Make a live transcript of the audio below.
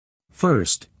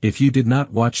First, if you did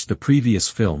not watch the previous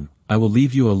film, I will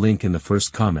leave you a link in the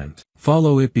first comment.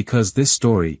 Follow it because this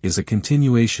story is a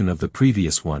continuation of the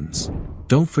previous ones.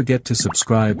 Don't forget to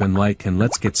subscribe and like, and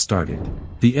let's get started.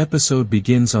 The episode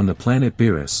begins on the planet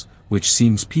Beerus, which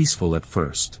seems peaceful at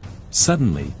first.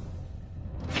 Suddenly,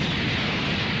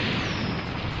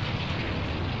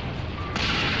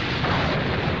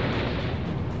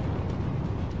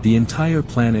 the entire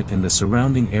planet and the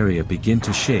surrounding area begin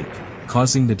to shake,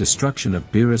 causing the destruction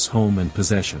of Beerus' home and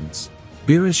possessions.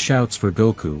 Beerus shouts for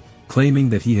Goku, claiming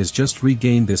that he has just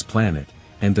regained this planet,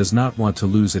 and does not want to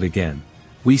lose it again.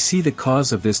 We see the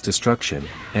cause of this destruction,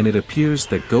 and it appears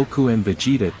that Goku and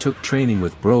Vegeta took training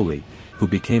with Broly, who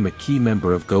became a key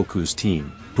member of Goku's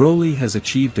team. Broly has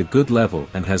achieved a good level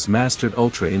and has mastered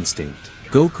Ultra Instinct.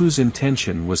 Goku's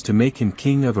intention was to make him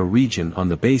king of a region on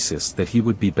the basis that he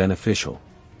would be beneficial.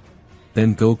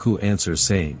 Then Goku answers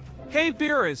saying, "Hey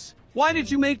Beerus, why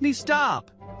did you make me stop?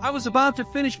 I was about to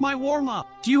finish my warm-up.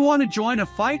 Do you want to join a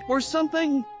fight or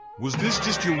something?" Was this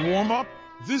just your warm-up?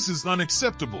 This is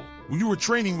unacceptable. When you were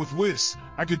training with Whis,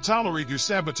 I could tolerate your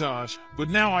sabotage, but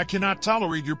now I cannot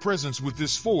tolerate your presence with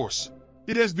this force.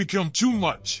 It has become too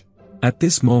much. At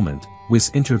this moment,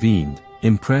 Whis intervened,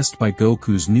 impressed by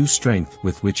Goku's new strength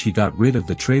with which he got rid of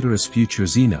the traitorous future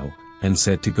Zeno, and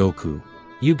said to Goku,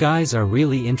 "You guys are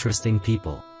really interesting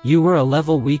people. You were a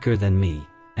level weaker than me,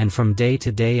 and from day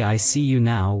to day I see you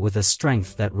now with a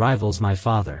strength that rivals my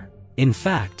father. In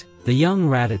fact, the young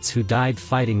Raditz who died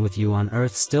fighting with you on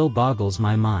Earth still boggles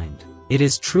my mind. It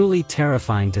is truly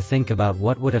terrifying to think about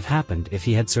what would have happened if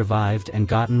he had survived and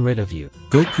gotten rid of you."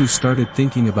 Goku started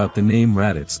thinking about the name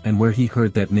Raditz and where he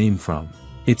heard that name from.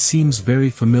 It seems very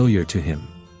familiar to him.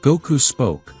 Goku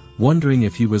spoke, wondering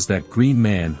if he was that green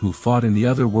man who fought in the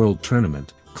other world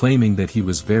tournament, claiming that he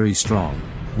was very strong.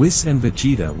 Whis and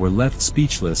Vegeta were left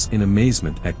speechless in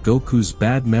amazement at Goku's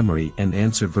bad memory and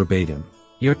answered verbatim,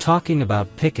 "You're talking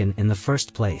about Piccin in the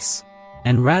first place.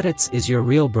 And Raditz is your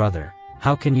real brother.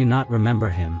 How can you not remember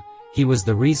him? He was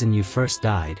the reason you first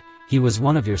died. He was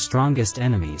one of your strongest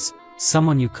enemies,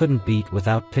 someone you couldn't beat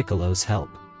without Piccolo's help.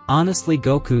 Honestly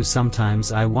Goku,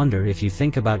 sometimes I wonder if you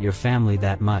think about your family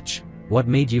that much. What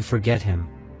made you forget him?"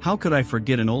 How could I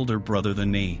forget an older brother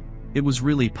than me? It was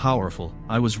really powerful.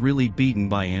 I was really beaten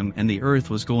by him and the Earth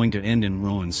was going to end in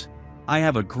ruins. I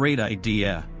have a great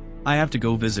idea. I have to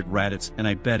go visit Raditz and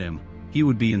I bet him he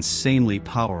would be insanely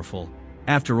powerful.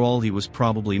 After all, he was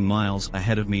probably miles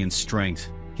ahead of me in strength.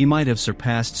 He might have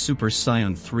surpassed Super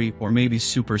Saiyan 3 or maybe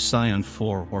Super Saiyan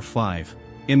 4 or 5.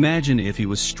 Imagine if he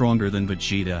was stronger than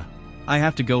Vegeta. I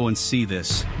have to go and see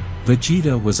this.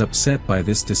 Vegeta was upset by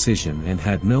this decision and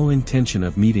had no intention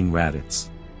of meeting Raditz.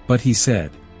 But he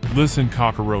said, Listen,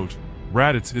 Kakarot,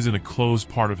 Raditz is in a closed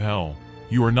part of hell.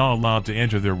 You are not allowed to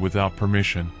enter there without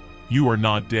permission. You are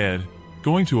not dead.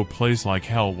 Going to a place like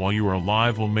hell while you are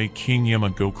alive will make King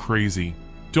Yama go crazy.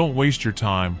 Don't waste your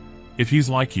time. If he's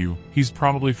like you, he's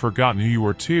probably forgotten who you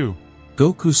are too."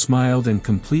 Goku smiled and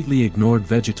completely ignored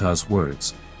Vegeta's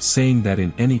words, saying that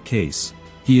in any case,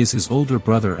 he is his older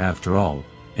brother after all,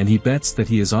 and he bets that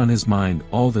he is on his mind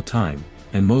all the time,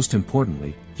 and most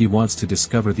importantly, he wants to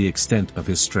discover the extent of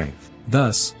his strength.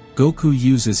 Thus, Goku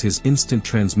uses his instant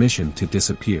transmission to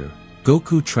disappear.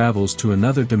 Goku travels to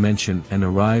another dimension and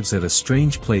arrives at a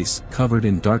strange place covered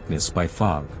in darkness by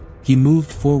fog. He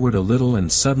moved forward a little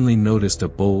and suddenly noticed a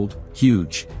bold,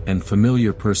 huge, and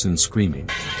familiar person screaming,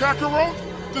 Kakarot,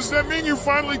 does that mean you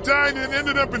finally died and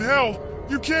ended up in hell?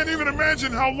 You can't even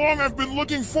imagine how long I've been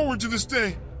looking forward to this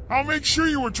day. I'll make sure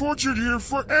you are tortured here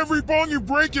for every bone you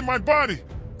break in my body.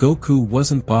 Goku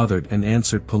wasn't bothered and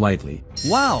answered politely,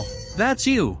 "Wow, that's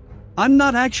you. I'm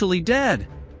not actually dead.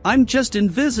 I'm just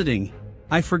in visiting.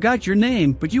 I forgot your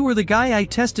name, but you were the guy I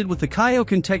tested with the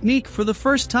Kaioken technique for the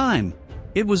first time.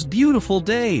 It was beautiful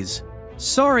days.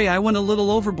 Sorry I went a little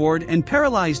overboard and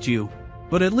paralyzed you,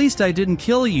 but at least I didn't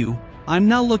kill you. I'm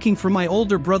now looking for my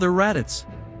older brother Raditz.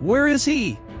 Where is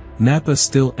he?" Nappa,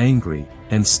 still angry,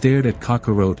 and stared at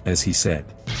Kakarot as he said,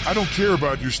 I don't care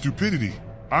about your stupidity.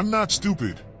 I'm not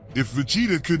stupid. If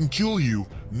Vegeta couldn't kill you,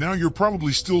 now you're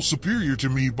probably still superior to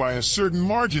me by a certain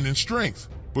margin in strength.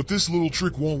 But this little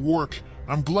trick won't work.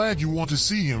 I'm glad you want to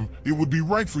see him. It would be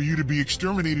right for you to be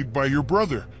exterminated by your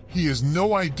brother. He has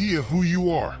no idea who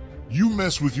you are. You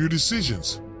mess with your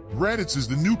decisions. Raditz is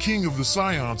the new king of the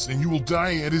Saiyans and you will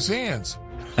die at his hands.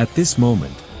 At this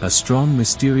moment, a strong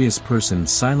mysterious person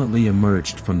silently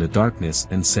emerged from the darkness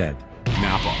and said,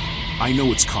 Nappa, I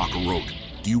know it's Kakarot.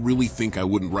 Do you really think I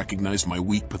wouldn't recognize my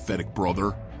weak, pathetic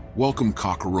brother? Welcome,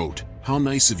 Kakarot. How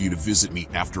nice of you to visit me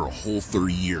after a whole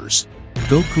 30 years.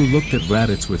 Goku looked at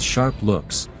Raditz with sharp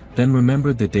looks, then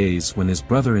remembered the days when his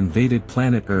brother invaded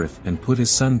planet Earth and put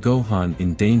his son Gohan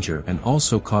in danger and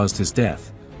also caused his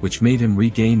death, which made him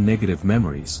regain negative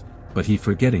memories, but he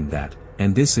forgetting that,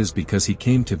 and this is because he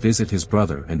came to visit his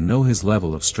brother and know his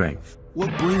level of strength.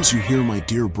 What brings you here, my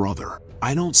dear brother?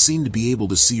 I don't seem to be able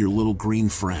to see your little green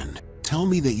friend. Tell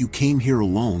me that you came here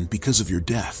alone because of your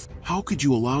death. How could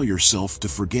you allow yourself to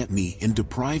forget me and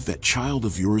deprive that child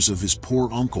of yours of his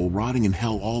poor uncle rotting in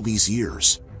hell all these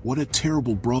years? What a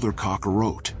terrible brother,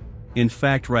 Kakarot. In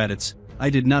fact, Raditz, I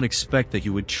did not expect that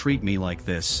you would treat me like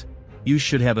this. You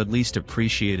should have at least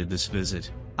appreciated this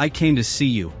visit. I came to see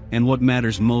you, and what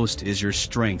matters most is your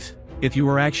strength. If you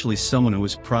are actually someone who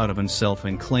is proud of himself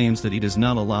and claims that he does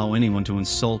not allow anyone to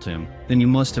insult him, then you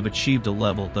must have achieved a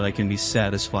level that I can be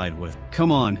satisfied with.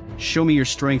 Come on, show me your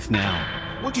strength now.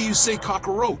 What do you say,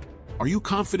 Kakarot? Are you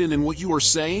confident in what you are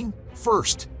saying?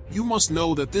 First, you must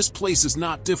know that this place is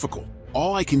not difficult.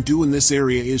 All I can do in this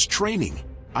area is training.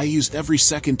 I use every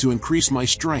second to increase my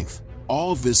strength.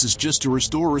 All of this is just to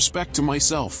restore respect to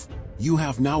myself. You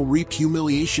have now reaped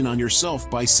humiliation on yourself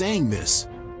by saying this.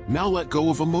 Now let go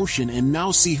of emotion and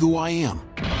now see who I am.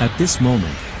 At this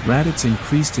moment, Raditz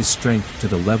increased his strength to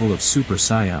the level of Super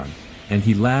Saiyan, and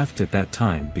he laughed at that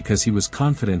time because he was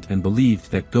confident and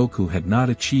believed that Goku had not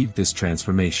achieved this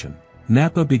transformation.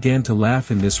 Nappa began to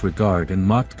laugh in this regard and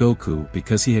mocked Goku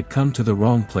because he had come to the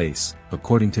wrong place,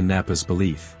 according to Nappa's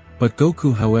belief. But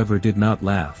Goku, however, did not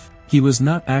laugh. He was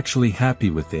not actually happy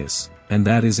with this, and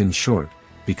that is in short,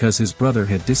 because his brother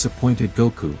had disappointed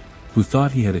Goku, who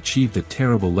thought he had achieved a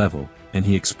terrible level, and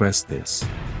he expressed this.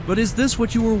 But is this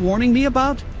what you were warning me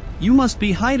about? You must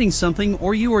be hiding something,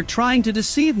 or you are trying to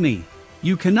deceive me.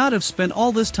 You cannot have spent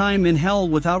all this time in hell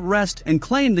without rest and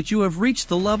claim that you have reached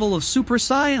the level of Super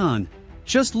Saiyan.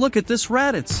 Just look at this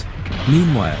Raditz.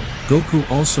 Meanwhile, Goku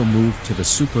also moved to the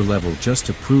super level just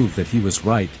to prove that he was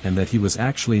right and that he was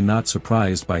actually not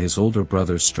surprised by his older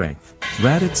brother's strength.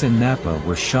 Raditz and Nappa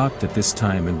were shocked at this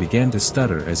time and began to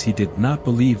stutter as he did not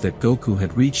believe that Goku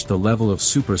had reached the level of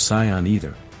Super Saiyan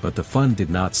either, but the fun did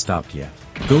not stop yet.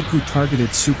 Goku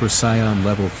targeted Super Saiyan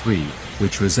level 3,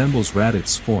 which resembles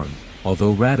Raditz's form,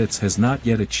 although Raditz has not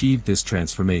yet achieved this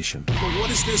transformation. But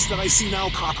what is this that I see now,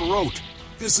 Kakarot?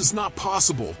 This is not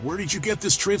possible. Where did you get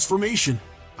this transformation?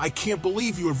 I can't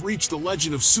believe you have reached the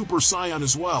legend of Super Saiyan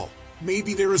as well.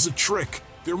 Maybe there is a trick.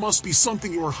 There must be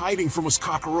something you are hiding from us,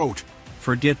 Kakarot.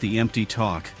 Forget the empty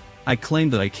talk. I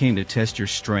claimed that I came to test your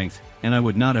strength, and I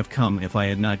would not have come if I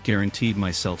had not guaranteed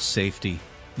myself safety.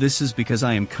 This is because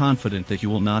I am confident that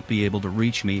you will not be able to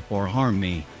reach me or harm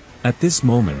me. At this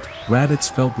moment,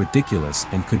 Raditz felt ridiculous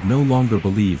and could no longer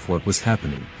believe what was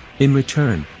happening. In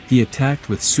return, he attacked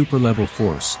with super level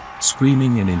force,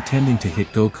 screaming and intending to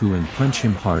hit Goku and punch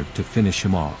him hard to finish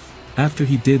him off. After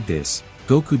he did this,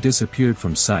 Goku disappeared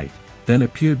from sight, then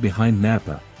appeared behind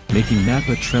Nappa, making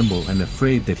Nappa tremble and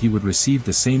afraid that he would receive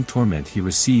the same torment he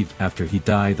received after he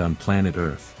died on planet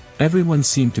Earth. Everyone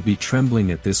seemed to be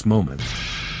trembling at this moment.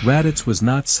 Raditz was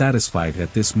not satisfied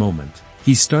at this moment.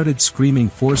 He started screaming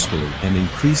forcefully and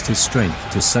increased his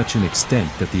strength to such an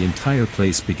extent that the entire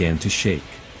place began to shake.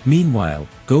 Meanwhile,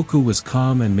 Goku was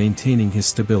calm and maintaining his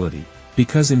stability,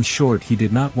 because in short he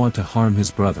did not want to harm his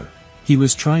brother. He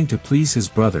was trying to please his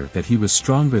brother that he was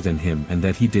stronger than him and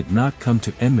that he did not come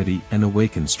to enmity and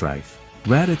awaken strife.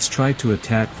 Raditz tried to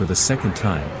attack for the second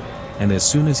time, and as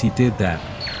soon as he did that,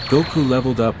 Goku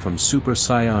leveled up from Super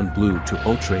Saiyan Blue to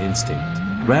Ultra Instinct.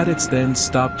 Raditz then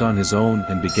stopped on his own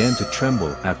and began to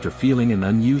tremble after feeling an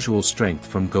unusual strength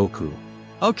from Goku.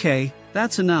 Okay,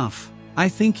 that's enough. I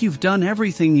think you've done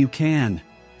everything you can.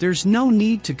 There's no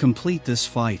need to complete this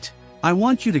fight. I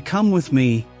want you to come with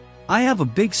me. I have a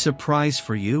big surprise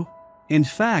for you. In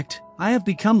fact, I have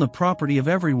become the property of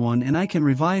everyone and I can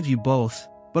revive you both,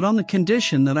 but on the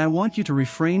condition that I want you to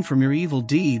refrain from your evil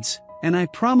deeds, and I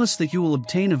promise that you will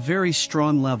obtain a very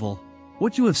strong level.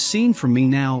 What you have seen from me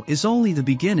now is only the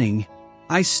beginning.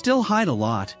 I still hide a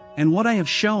lot, and what I have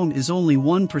shown is only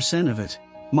 1% of it.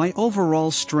 My overall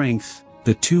strength.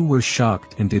 The two were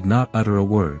shocked and did not utter a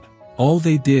word. All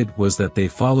they did was that they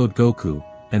followed Goku,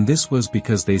 and this was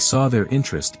because they saw their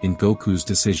interest in Goku's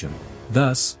decision.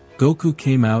 Thus, Goku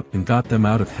came out and got them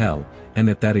out of hell, and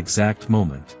at that exact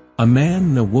moment, a man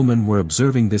and a woman were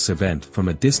observing this event from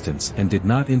a distance and did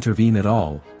not intervene at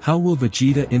all. How will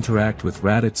Vegeta interact with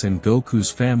Raditz and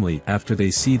Goku's family after they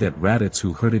see that Raditz,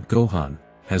 who hurted Gohan,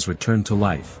 has returned to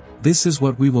life? This is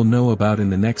what we will know about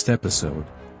in the next episode,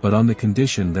 but on the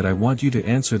condition that I want you to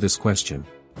answer this question: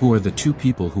 who are the two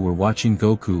people who were watching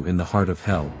Goku in the heart of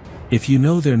hell? If you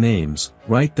know their names,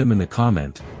 write them in the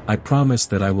comment. I promise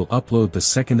that I will upload the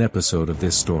second episode of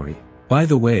this story. By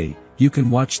the way, you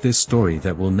can watch this story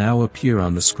that will now appear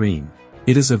on the screen.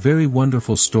 It is a very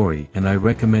wonderful story and I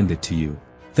recommend it to you.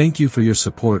 Thank you for your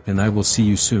support and I will see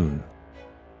you soon.